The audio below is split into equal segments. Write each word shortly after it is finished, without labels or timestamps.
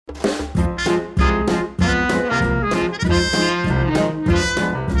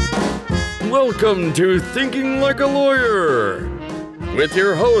Welcome to Thinking Like a Lawyer with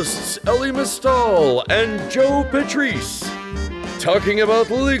your hosts Ellie Mistal and Joe Patrice, talking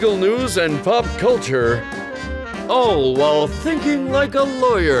about legal news and pop culture, all while thinking like a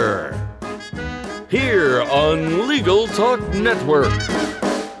lawyer. Here on Legal Talk Network.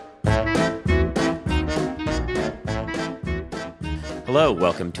 Hello,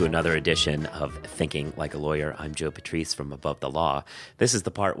 welcome to another edition of Thinking Like a Lawyer. I'm Joe Patrice from Above the Law. This is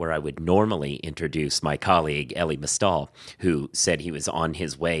the part where I would normally introduce my colleague, Ellie Mistal, who said he was on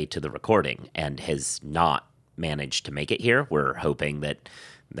his way to the recording and has not managed to make it here. We're hoping that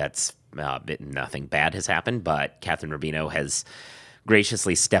nothing bad has happened, but Catherine Rubino has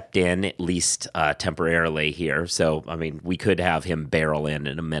graciously stepped in, at least temporarily here. So, I mean, we could have him barrel in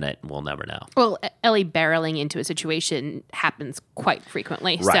a minute. We'll never know. Well, Ellie barreling into a situation happens quite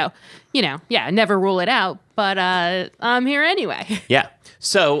frequently. Right. So, never rule it out. But I'm here anyway. Yeah.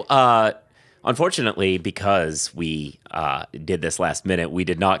 So, unfortunately, because we did this last minute, we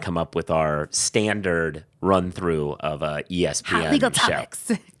did not come up with our standard run-through of a ESPN Hot legal show.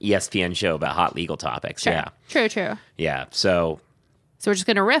 topics. ESPN show about hot legal topics. Sure. Yeah. True. Yeah. So we're just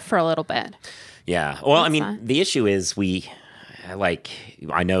going to riff for a little bit. yeah. Well, That's fine. The issue is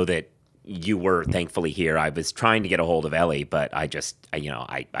I know that you were thankfully here. I was trying to get a hold of Ellie, but I just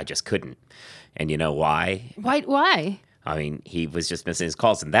couldn't. And you know why? Why? I mean, he was just missing his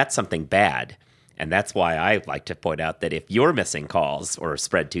calls, and that's something bad. And that's why I like to point out that if you're missing calls or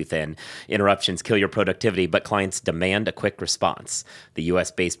spread too thin, interruptions kill your productivity, but clients demand a quick response. The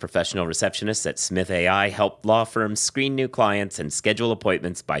U.S.-based professional receptionists at Smith AI help law firms screen new clients and schedule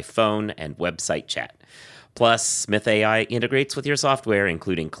appointments by phone and website chat. Plus, Smith AI integrates with your software,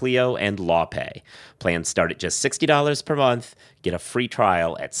 including Clio and LawPay. Plans start at just $60 per month. Get a free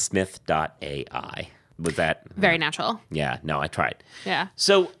trial at smith.ai. Was that Very natural. Yeah, no, I tried. Yeah.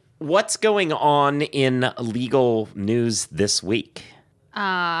 So, what's going on in legal news this week?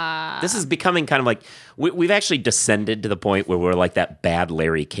 This is becoming kind of like we've actually descended to the point where we're like that bad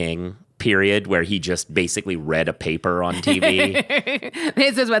Larry King period where he just basically read a paper on TV.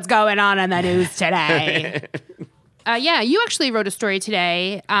 This is what's going on in the news today. You actually wrote a story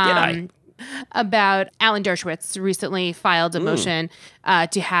today. Did I? About Alan Dershowitz recently filed a motion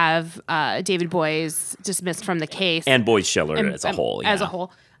to have David Boies dismissed from the case. And Boies Schiller as a whole. As yeah. a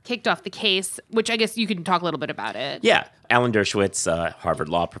whole. Kicked off the case, which I guess you can talk a little bit about it. Yeah. Alan Dershowitz, Harvard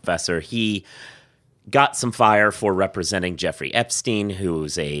law professor, he got some fire for representing Jeffrey Epstein,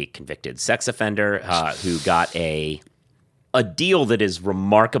 who's a convicted sex offender, who got a deal that is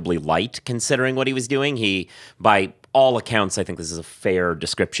remarkably light considering what he was doing. He, by all accounts, I think this is a fair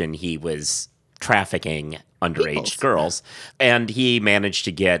description, he was trafficking underage girls. And he managed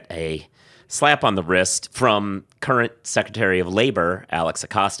to get a slap on the wrist from current Secretary of Labor, Alex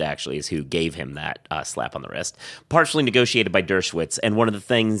Acosta, actually, is who gave him that slap on the wrist, partially negotiated by Dershowitz. And one of the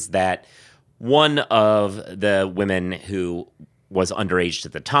things that one of the women who was underage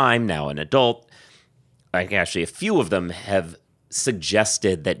at the time, now an adult, actually a few of them have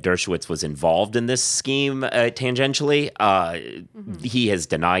suggested that Dershowitz was involved in this scheme tangentially. He has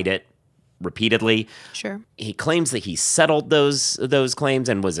denied it repeatedly. Sure. He claims that he settled those claims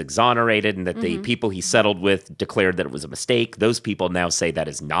and was exonerated, and that the people he settled with declared that it was a mistake. Those people now say that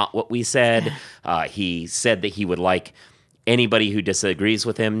is not what we said. He said that he would like anybody who disagrees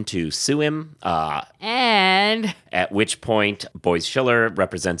with him to sue him. And At which point, Boies Schiller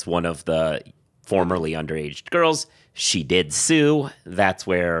represents one of the formerly underage girls. She did sue. That's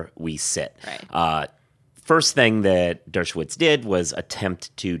where we sit. Right. First thing that Dershowitz did was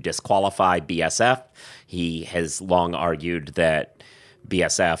attempt to disqualify BSF. He has long argued that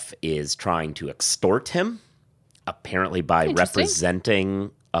BSF is trying to extort him, apparently by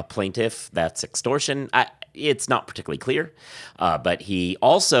representing a plaintiff. That's extortion. It's not particularly clear. But he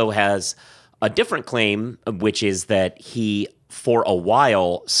also has a different claim, which is that he, for a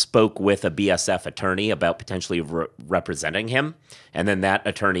while, spoke with a BSF attorney about potentially representing him. And then that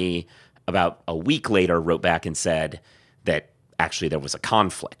attorney, about a week later, wrote back and said that actually there was a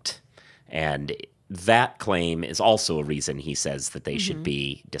conflict. And that claim is also a reason he says that they should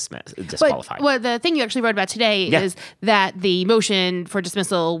be disqualified. But, well, the thing you actually wrote about today is that the motion for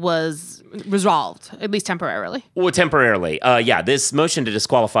dismissal was resolved, at least temporarily. Well, temporarily. This motion to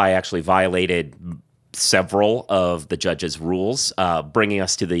disqualify actually violated several of the judge's rules, bringing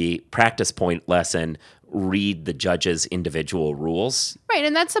us to the practice point lesson: read the judge's individual rules. Right,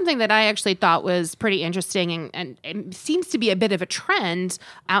 and that's something that I actually thought was pretty interesting, and it seems to be a bit of a trend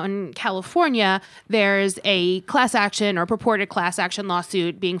out in California. There's a class action or purported class action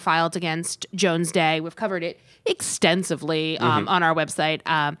lawsuit being filed against Jones Day. We've covered it extensively on our website.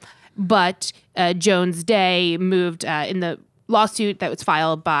 But Jones Day moved in the lawsuit that was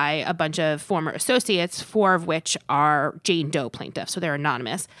filed by a bunch of former associates, 4 of which are Jane Doe plaintiffs, so they're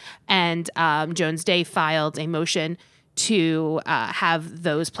anonymous. And Jones Day filed a motion to have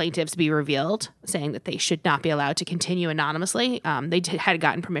those plaintiffs be revealed, saying that they should not be allowed to continue anonymously. They had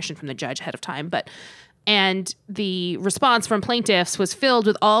gotten permission from the judge ahead of time, and the response from plaintiffs was filled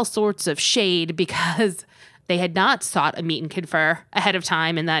with all sorts of shade because they had not sought a meet and confer ahead of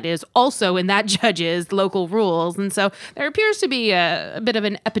time, and that is also in that judge's local rules. And so there appears to be a bit of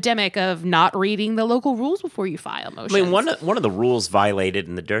an epidemic of not reading the local rules before you file motions. I mean, one of the rules violated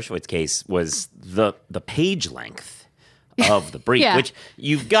in the Dershowitz case was the page length of the brief, Yeah. which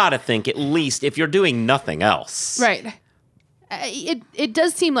you've got to think, at least if you're doing nothing else. Right. It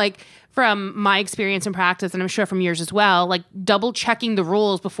does seem like, from my experience and practice, and I'm sure from yours as well, like double checking the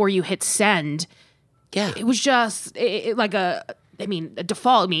rules before you hit send. Yeah. It was just like a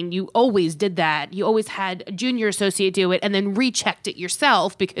default. I mean, you always did that. You always had a junior associate do it and then rechecked it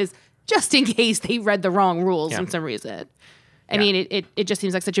yourself because just in case they read the wrong rules for some reason. I mean, it just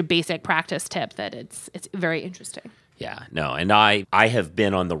seems like such a basic practice tip that it's very interesting. Yeah, no, and I have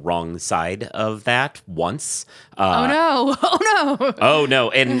been on the wrong side of that once. Oh no! Oh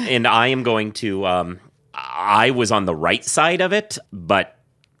no, and I am going to. I was on the right side of it, but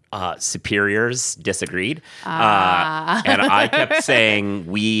superiors disagreed, and I kept saying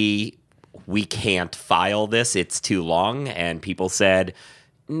we can't file this; it's too long. And people said,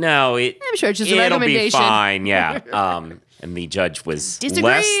 "No, I'm sure it's just a it'll be recommendation." fine." Yeah. And the judge was Disagreed.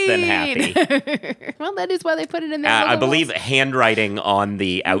 less than happy. Well, that is why they put it in there. I believe handwriting on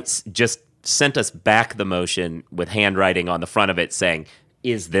the outs just sent us back the motion with handwriting on the front of it saying,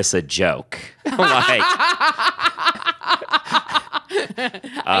 "Is this a joke?" Like,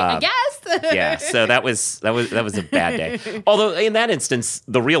 I guess. yeah. So that was a bad day. Although in that instance,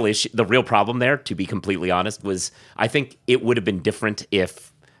 the real problem there, to be completely honest, was I think it would have been different if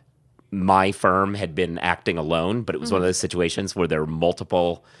my firm had been acting alone, but it was one of those situations where there were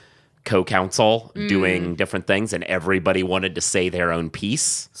multiple co-counsel doing different things and everybody wanted to say their own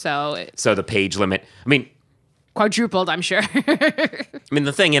piece. So the page limit, quadrupled, I'm sure.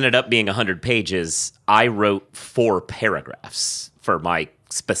 the thing ended up being 100 pages. I wrote 4 paragraphs for my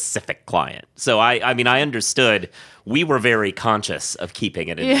specific client. So I understood we were very conscious of keeping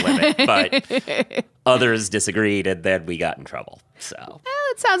it in the limit, but others disagreed and then we got in trouble. So Well,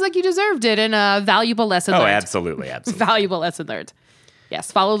 it sounds like you deserved it, and a valuable lesson learned. absolutely. Valuable lesson learned.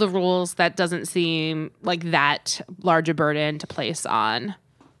 Yes, follow the rules. That doesn't seem like that large a burden to place on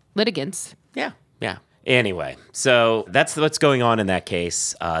litigants. Yeah. Anyway, so that's what's going on in that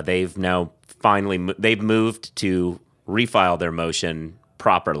case. They've now finally they've moved to refile their motion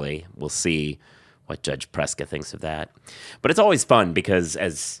properly. We'll see what Judge Preska thinks of that. But it's always fun because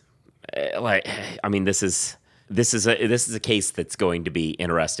this is a case that's going to be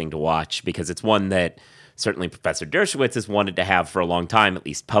interesting to watch because it's one that certainly Professor Dershowitz has wanted to have for a long time, at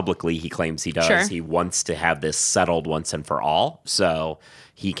least publicly he claims he does. Sure. He wants to have this settled once and for all. So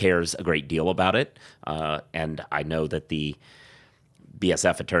he cares a great deal about it. And I know that the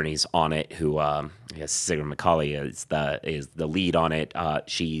BSF attorneys on it, who Sigrid McCauley is the lead on it.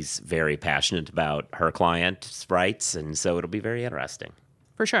 She's very passionate about her client's rights, and so it'll be very interesting.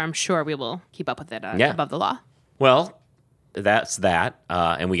 For sure. I'm sure we will keep up with it Yeah. above the law. Well, that's that.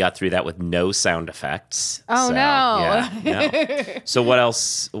 And we got through that with no sound effects. Oh, So, no. Yeah, no. So what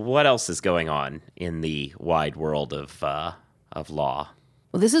else is going on in the wide world of law?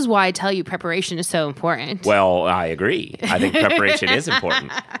 Well, this is why I tell you preparation is so important. Well, I agree. I think preparation is important.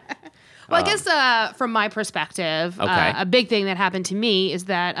 Well, I guess from my perspective, Okay. a big thing that happened to me is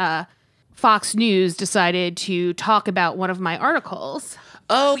that Fox News decided to talk about one of my articles.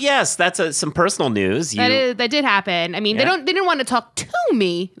 Oh, yes, that's some personal news. That did happen. I mean, Yeah. they didn't want to talk to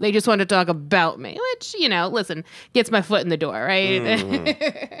me. They just wanted to talk about me, which, listen, gets my foot in the door,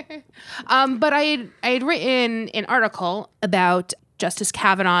 right? But I had written an article about Justice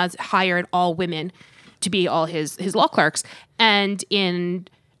Kavanaugh's hired all women to be all his law clerks. And in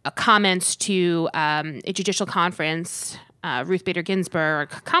comments to a judicial conference, Ruth Bader Ginsburg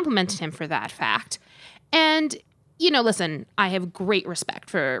complimented him for that fact. And listen, I have great respect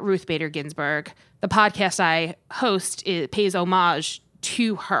for Ruth Bader Ginsburg. The podcast I host pays homage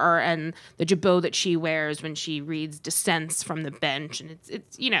to her and the jabot that she wears when she reads dissents from the bench. And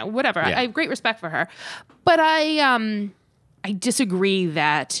it's whatever. Yeah. I have great respect for her. But I disagree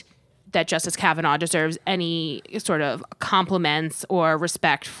that Justice Kavanaugh deserves any sort of compliments or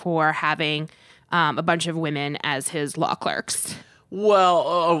respect for having a bunch of women as his law clerks.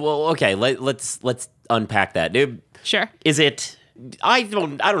 Well, okay. Let's unpack that. Sure. Is it I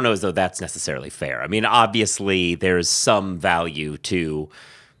don't know as though that's necessarily fair. I mean, obviously, there's some value to,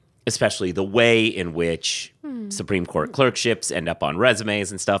 especially the way in which Supreme Court clerkships end up on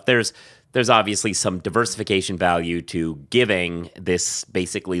resumes and stuff. There's obviously some diversification value to giving this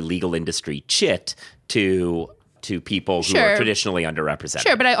basically legal industry chit to people who are traditionally underrepresented.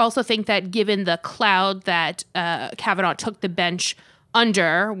 Sure, but I also think that given the cloud that Kavanaugh took the bench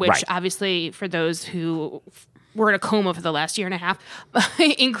under, which obviously for those who were in a coma for the last year and a half,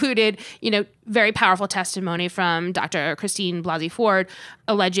 included, very powerful testimony from Dr. Christine Blasey Ford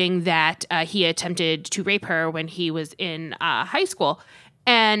alleging that he attempted to rape her when he was in high school.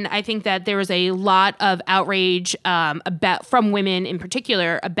 And I think that there was a lot of outrage from women in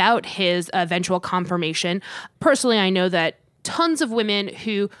particular about his eventual confirmation. Personally, I know that tons of women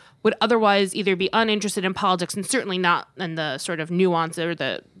who would otherwise either be uninterested in politics and certainly not in the sort of nuance or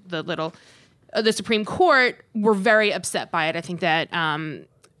the Supreme Court were very upset by it. I think that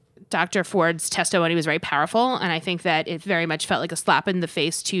Dr. Ford's testimony was very powerful, and I think that it very much felt like a slap in the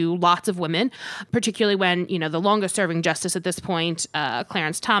face to lots of women, particularly when, the longest-serving justice at this point,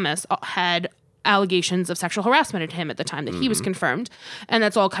 Clarence Thomas, had allegations of sexual harassment at him at the time that he was confirmed. And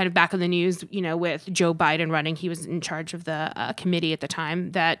that's all kind of back in the news, with Joe Biden running. He was in charge of the committee at the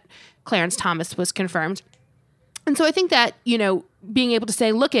time that Clarence Thomas was confirmed. And so I think that, being able to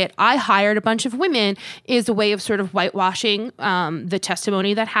say, look, I hired a bunch of women is a way of sort of whitewashing the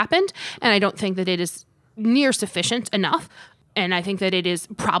testimony that happened. And I don't think that it is near sufficient enough. And I think that it is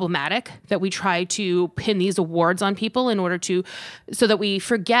problematic that we try to pin these awards on people so that we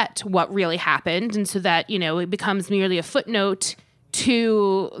forget what really happened. And so that, it becomes merely a footnote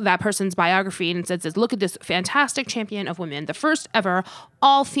to that person's biography and says, look at this fantastic champion of women. The first ever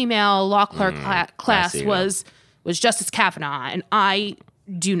all-female law clerk class was Justice Kavanaugh, and I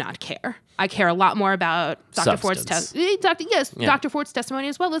do not care. I care a lot more about Dr. Ford's Dr. Ford's testimony,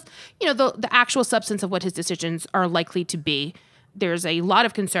 as well as the actual substance of what his decisions are likely to be. There's a lot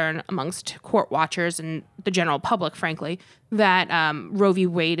of concern amongst court watchers and the general public, frankly, that Roe v.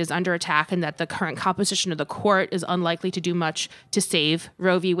 Wade is under attack and that the current composition of the court is unlikely to do much to save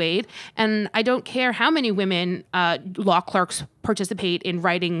Roe v. Wade. And I don't care how many women law clerks participate in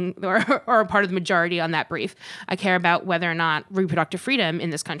writing or are part of the majority on that brief. I care about whether or not reproductive freedom in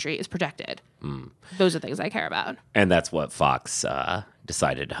this country is protected. Those are things I care about. And that's what Fox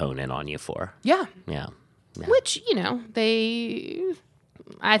decided to hone in on you for. Yeah. Yeah. Which,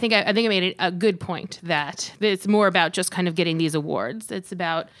 I think I made a good point that it's more about just kind of getting these awards. It's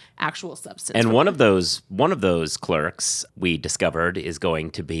about actual substance. And one of those clerks we discovered is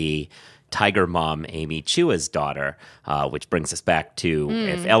going to be Tiger Mom Amy Chua's daughter, which brings us back to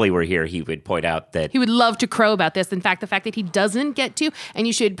if Ellie were here, he would point out that he would love to crow about this. In fact, the fact that he doesn't get to, and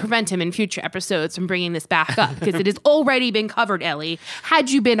you should prevent him in future episodes from bringing this back up because it has already been covered, Ellie. Had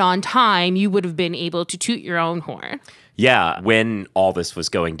you been on time, you would have been able to toot your own horn. Yeah, when all this was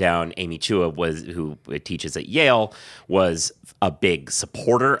going down, Amy Chua, who teaches at Yale, was a big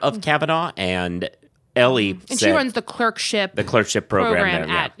supporter of Kavanaugh, and Ellie and she runs the clerkship program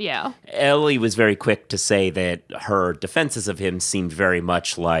there, at Yale. Ellie was very quick to say that her defenses of him seemed very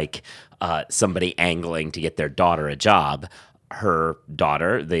much like somebody angling to get their daughter a job. Her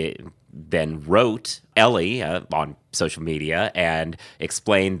daughter, then wrote Ellie on social media and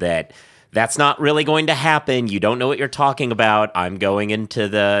explained that that's not really going to happen. You don't know what you're talking about. I'm going into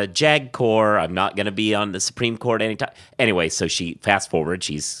the JAG Corps. I'm not going to be on the Supreme Court anytime. Anyway, so fast forward,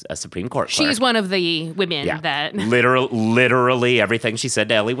 she's a Supreme Court clerk. She's one of the women that... Literally everything she said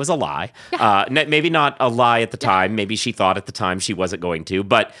to Ellie was a lie. Yeah. Maybe not a lie at the time. Maybe she thought at the time she wasn't going to.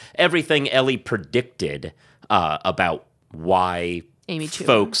 But everything Ellie predicted about why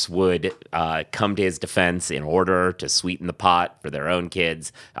folks would come to his defense in order to sweeten the pot for their own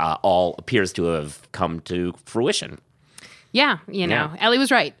kids all appears to have come to fruition. Yeah, Ellie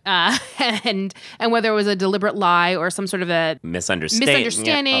was right. And whether it was a deliberate lie or some sort of a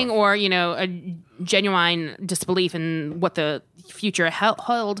misunderstanding or, a genuine disbelief in what the future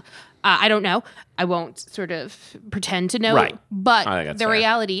held, I don't know. I won't sort of pretend to know. Right. But the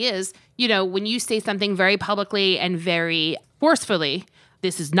reality is, when you say something very publicly and very forcefully,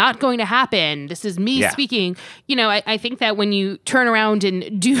 this is not going to happen. This is me speaking. I think that when you turn around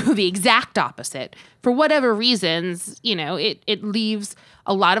and do the exact opposite, for whatever reasons, it leaves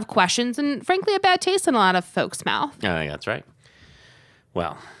a lot of questions and, frankly, a bad taste in a lot of folks' mouth. I think that's right.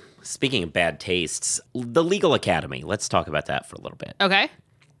 Well, speaking of bad tastes, the Legal Academy. Let's talk about that for a little bit. Okay.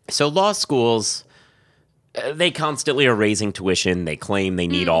 So law schools, they constantly are raising tuition. They claim they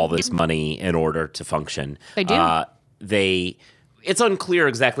need all this money in order to function. They do. it's unclear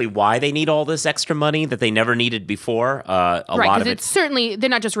exactly why they need all this extra money that they never needed before. A lot of it's certainly, they're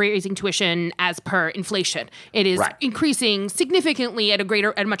not just raising tuition as per inflation. It is increasing significantly at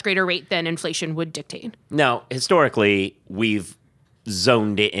a much greater rate than inflation would dictate. Now, historically, we've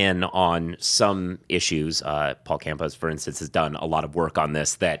zoned in on some issues. Paul Campos, for instance, has done a lot of work on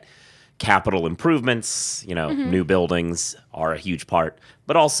this, that capital improvements, new buildings are a huge part,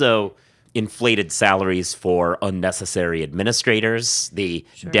 but also inflated salaries for unnecessary administrators, the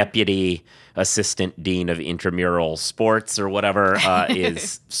deputy assistant dean of intramural sports or whatever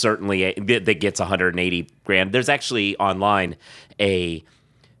is certainly that gets 180 grand. There's actually online a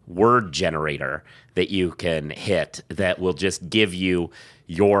word generator that you can hit that will just give you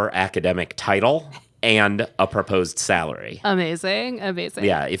your academic title and a proposed salary. Amazing.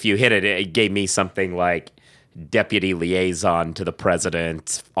 Yeah, if you hit it, it gave me something like deputy liaison to the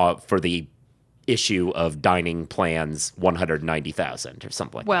president for the issue of dining plans, 190,000 or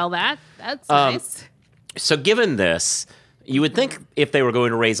something like that. Well, that's nice. So given this, you would think if they were going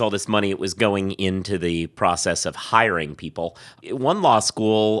to raise all this money, it was going into the process of hiring people. One law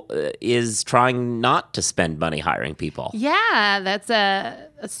school is trying not to spend money hiring people. Yeah, that's a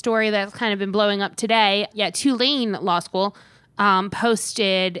story that's kind of been blowing up today. Yeah, Tulane Law School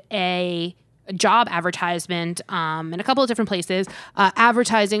posted a job advertisement in a couple of different places,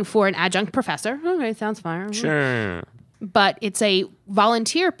 advertising for an adjunct professor. Okay, sounds fine. Sure. But it's a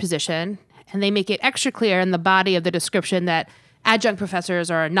volunteer position, and they make it extra clear in the body of the description that adjunct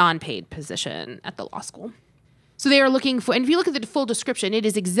professors are a non-paid position at the law school. So they are looking for, and if you look at the full description, it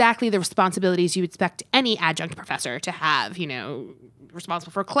is exactly the responsibilities you expect any adjunct professor to have,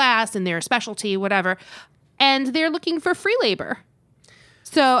 responsible for class and their specialty, whatever. And they're looking for free labor.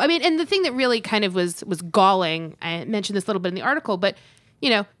 So, and the thing that really kind of was galling, I mentioned this a little bit in the article, but,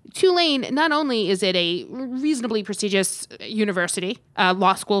 Tulane, not only is it a reasonably prestigious university,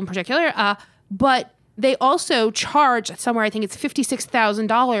 law school in particular, but they also charge somewhere, I think it's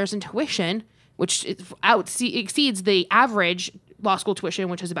 $56,000 in tuition, which exceeds the average law school tuition,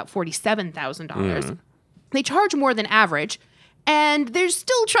 which is about $47,000. They charge more than average, and they're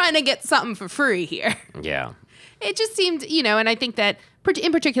still trying to get something for free here. Yeah. It just seemed, and I think that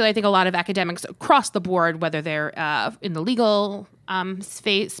in particular, I think a lot of academics across the board, whether they're in the legal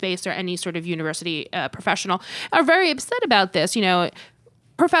space or any sort of university professional, are very upset about this.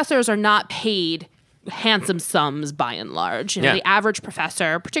 Professors are not paid handsome sums by and large. The average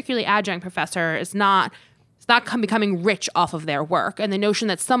professor, particularly adjunct professor, is not becoming rich off of their work. And the notion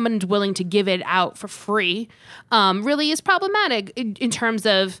that someone's willing to give it out for free really is problematic in terms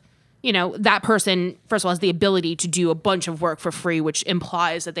of, that person, first of all, has the ability to do a bunch of work for free, which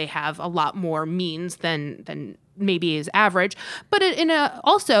implies that they have a lot more means than maybe is average. But it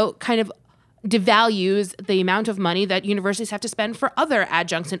also kind of devalues the amount of money that universities have to spend for other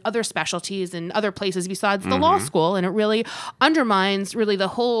adjuncts and other specialties and other places besides the law school. And it really undermines the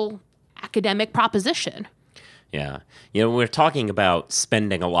whole academic proposition. Yeah. We're talking about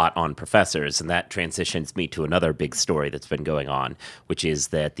spending a lot on professors, and that transitions me to another big story that's been going on, which is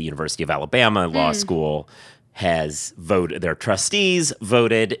that the University of Alabama Law School has voted, their trustees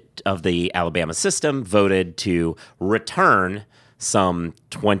of the Alabama system voted to return some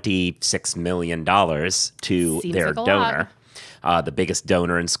 $26 million to their donor. The biggest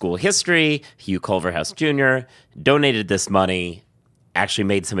donor in school history, Hugh Culverhouse Jr., donated this money, actually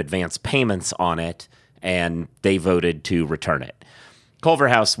made some advance payments on it, and they voted to return it.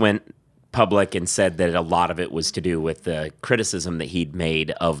 Culverhouse went public and said that a lot of it was to do with the criticism that he'd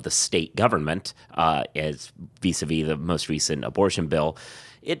made of the state government as vis-a-vis the most recent abortion bill.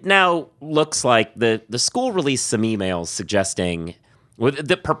 It now looks like the school released some emails suggesting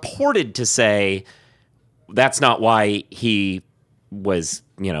that purported to say that's not why he was,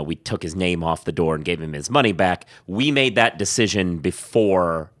 we took his name off the door and gave him his money back. We made that decision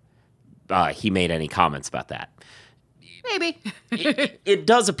before he made any comments about that. Maybe. It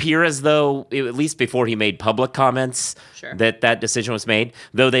does appear as though, at least before he made public comments, that decision was made.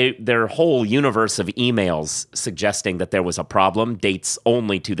 Though their whole universe of emails suggesting that there was a problem dates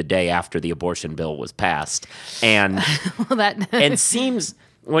only to the day after the abortion bill was passed. And and seems,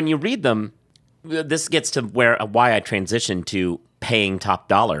 when you read them, this gets to why I transitioned to paying top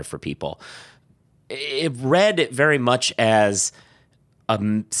dollar for people. It read very much as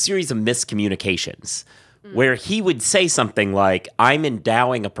a series of miscommunications where he would say something like, I'm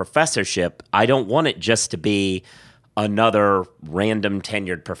endowing a professorship. I don't want it just to be another random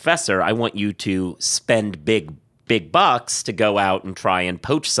tenured professor. I want you to spend big bucks to go out and try and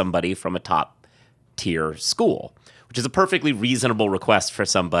poach somebody from a top tier school, which is a perfectly reasonable request for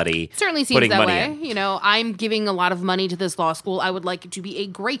somebody. Certainly seems putting that money way. in. You know, I'm giving a lot of money to this law school. I would like it to be a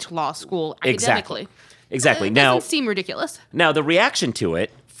great law school academically. Exactly. It Now, doesn't seem ridiculous. Now, the reaction to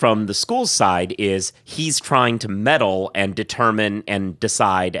it from the school's side is he's trying to meddle and determine and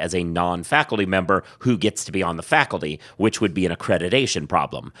decide as a non-faculty member who gets to be on the faculty, which would be an accreditation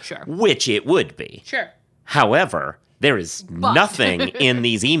problem. Sure. Which it would be. Sure. However, there is nothing in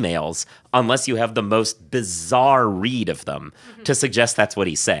these emails, unless you have the most bizarre read of them, to suggest that's what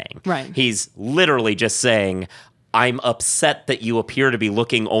he's saying. Right. He's literally just saying, I'm upset that you appear to be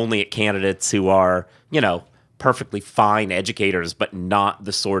looking only at candidates who are, perfectly fine educators, but not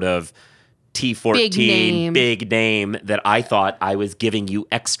the sort of T14 big name that I thought I was giving you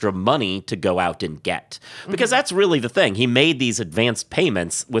extra money to go out and get. Because that's really the thing. He made these advanced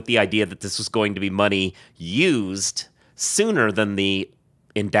payments with the idea that this was going to be money used sooner than the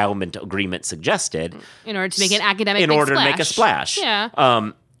endowment agreement suggested. In order to make an academic In order to make a splash.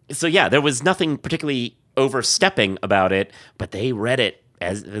 Yeah. So there was nothing particularly overstepping about it, but they read it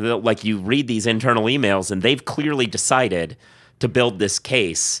as like you read these internal emails, and they've clearly decided to build this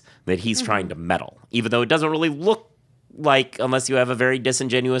case that he's trying to meddle, even though it doesn't really look like, unless you have a very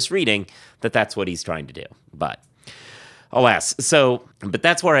disingenuous reading, that that's what he's trying to do. But alas. But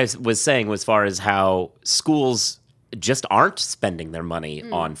that's where I was saying as far as how schools just aren't spending their money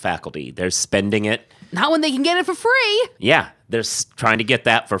on faculty. They're spending it. Not when they can get it for free. Yeah, they're trying to get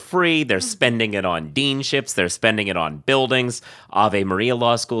that for free. They're spending it on deanships. They're spending it on buildings. Ave Maria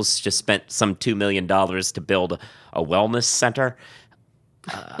Law School's just spent some $2 million to build a wellness center,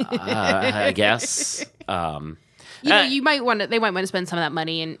 I guess. You might want to. They might want to spend some of that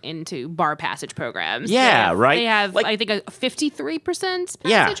money into bar passage programs. Yeah, right. They have, I think, a 53%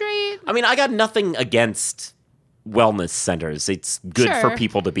 Yeah. passage rate. I mean, I got nothing against wellness centers. It's good Sure. for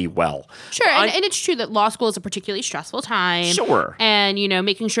people to be well. Sure, and it's true that law school is a particularly stressful time. Sure. And,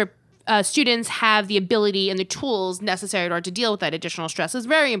 making sure students have the ability and the tools necessary in order to deal with that additional stress is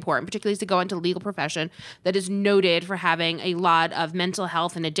very important, particularly to go into the legal profession that is noted for having a lot of mental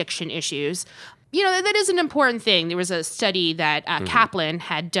health and addiction issues. That is an important thing. There was a study that Kaplan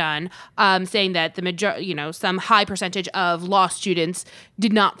had done saying that some high percentage of law students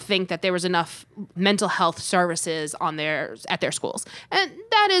did not think that there was enough mental health services at their schools. And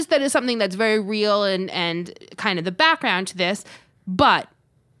that is something that's very real and kind of the background to this. But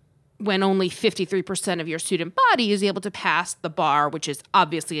when only 53% of your student body is able to pass the bar, which is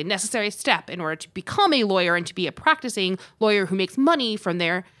obviously a necessary step in order to become a lawyer and to be a practicing lawyer who makes money from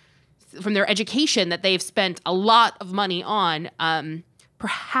their education that they've spent a lot of money on,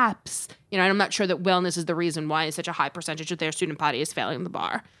 perhaps, and I'm not sure that wellness is the reason why such a high percentage of their student body is failing the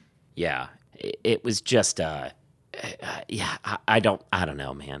bar. Yeah, it was just, I don't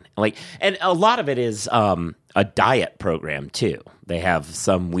know, man. And a lot of it is a diet program too. They have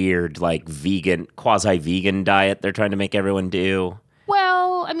some weird, quasi-vegan diet they're trying to make everyone do.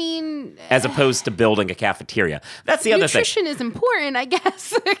 Well, I mean, as opposed to building a cafeteria. That's the other thing. Nutrition is important, I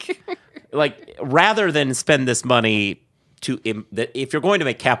guess. Rather than spend this money if you're going to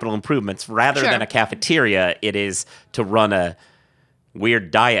make capital improvements, rather Sure. than a cafeteria, it is to run a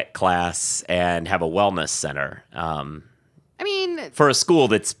weird diet class and have a wellness center. For a school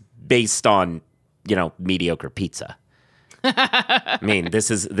that's based on, mediocre pizza. I mean, this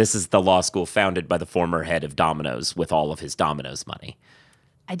is the law school founded by the former head of Domino's with all of his Domino's money.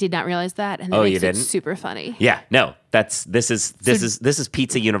 I did not realize that, and that makes it super funny. Yeah, no, this is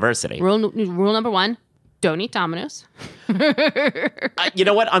Pizza University. Rule number 1: don't eat Domino's. You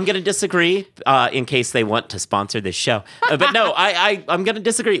know what? I'm going to disagree in case they want to sponsor this show. But no, I'm going to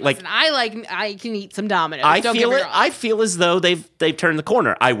disagree. Listen, I can eat some Domino's. I feel as though they've turned the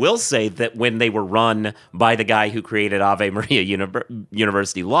corner. I will say that when they were run by the guy who created Ave Maria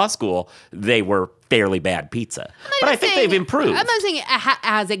University Law School, they were fairly bad pizza. But I think they've improved. I'm not saying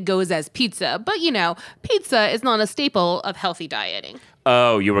as it goes as pizza, but pizza is not a staple of healthy dieting.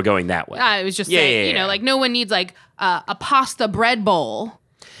 Oh, you were going that way. I was just saying, no one needs a pasta bread bowl.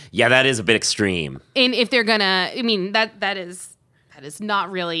 Yeah, that is a bit extreme. And if they're gonna, that is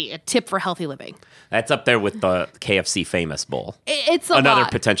not really a tip for healthy living. That's up there with the KFC Famous Bowl. It's another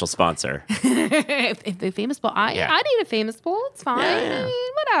lot. potential sponsor. if the Famous Bowl, I'd eat a Famous Bowl. It's fine. Yeah.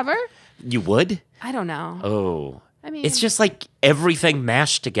 Whatever. You would? I don't know. Oh, it's just like everything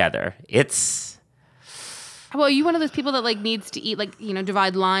mashed together. Well, are you one of those people that needs to eat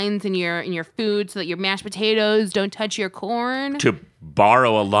divide lines in your food so that your mashed potatoes don't touch your corn? To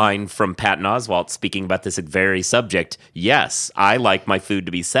borrow a line from Patton Oswalt speaking about this very subject, yes, I like my food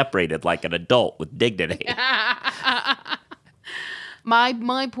to be separated like an adult with dignity.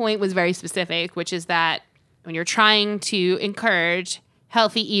 My point was very specific, which is that when you're trying to encourage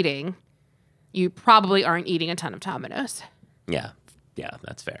healthy eating, you probably aren't eating a ton of Domino's. Yeah,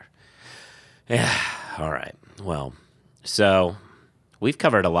 that's fair. Yeah, all right. Well, so we've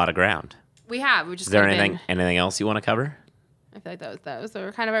covered a lot of ground. We have. We just Is there anything else you want to cover? I feel like those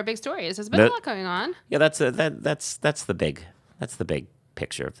are kind of our big stories. There's been a lot going on. Yeah, that's the big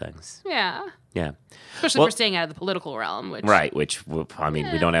picture of things. Yeah. Yeah. Especially if we're staying out of the political realm. Which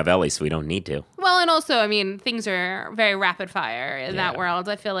we don't have Ellie, so we don't need to. Well, and also, I mean, things are very rapid fire in that world.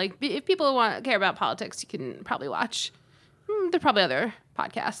 I feel like if people care about politics, you can probably watch. There are probably other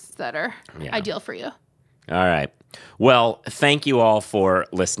podcasts that are ideal for you. All right. Well, thank you all for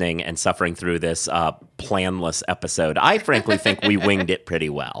listening and suffering through this planless episode. I frankly think we winged it pretty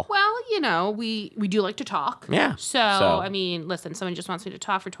well. Well, we do like to talk. Yeah. So, I mean, listen, someone just wants me to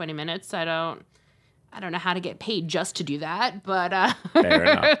talk for 20 minutes. I don't know how to get paid just to do that, but Fair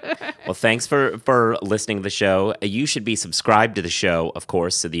enough. Well, thanks for listening to the show. You should be subscribed to the show, of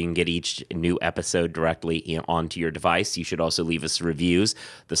course, so that you can get each new episode directly onto your device. You should also leave us reviews,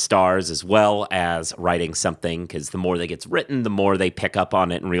 the stars, as well as writing something, because the more that gets written, the more they pick up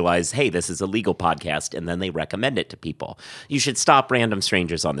on it and realize, hey, this is a legal podcast, and then they recommend it to people. You should stop random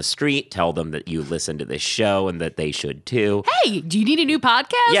strangers on the street, tell them that you listen to this show and that they should too. Hey, do you need a new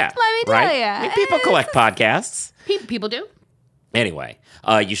podcast? Yeah, Let me tell you. I mean, people collect podcasts. People do. Anyway,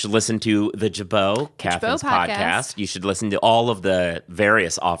 you should listen to the Jabot, Catherine's podcast. You should listen to all of the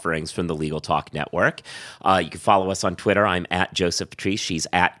various offerings from the Legal Talk Network. You can follow us on Twitter. I'm at Joseph Patrice. She's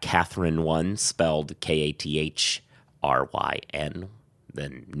at Catherine1, spelled Kathryn,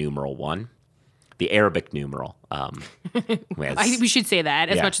 then numeral 1. The Arabic numeral. We should say that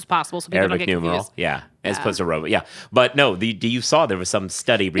as much as possible so people Arabic don't get numeral, confused. as opposed to robot, But no, you saw there was some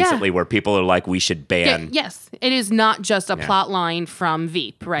study recently where people are like, we should ban. Yes, it is not just a plot line from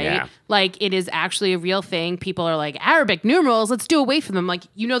Veep, right? Yeah. Like, it is actually a real thing. People are like, Arabic numerals, let's do away from them. Like,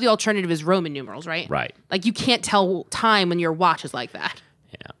 the alternative is Roman numerals, right? Right. Like, you can't tell time when your watch is like that.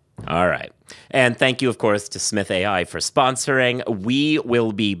 Yeah. All right. And thank you, of course, to Smith AI for sponsoring. We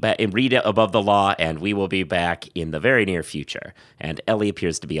will be read it above the law, and we will be back in the very near future. And Ellie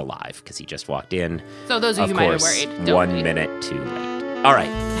appears to be alive because he just walked in. So those of you who might have worried, don't 1 worry. minute too late. All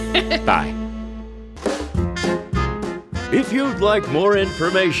right. Bye. If you'd like more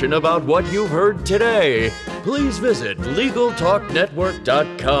information about what you've heard today, please visit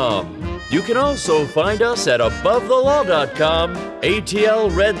LegalTalkNetwork.com. You can also find us at AboveTheLaw.com,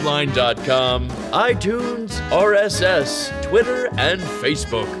 ATLRedline.com, iTunes, RSS, Twitter, and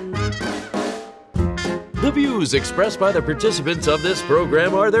Facebook. The views expressed by the participants of this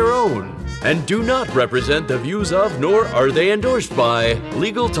program are their own and do not represent the views of, nor are they endorsed by,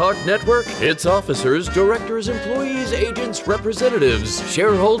 Legal Talk Network, its officers, directors, employees, agents, representatives,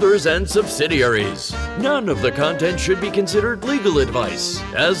 shareholders, and subsidiaries. None of the content should be considered legal advice.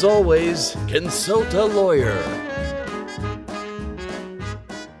 As always, consult a lawyer.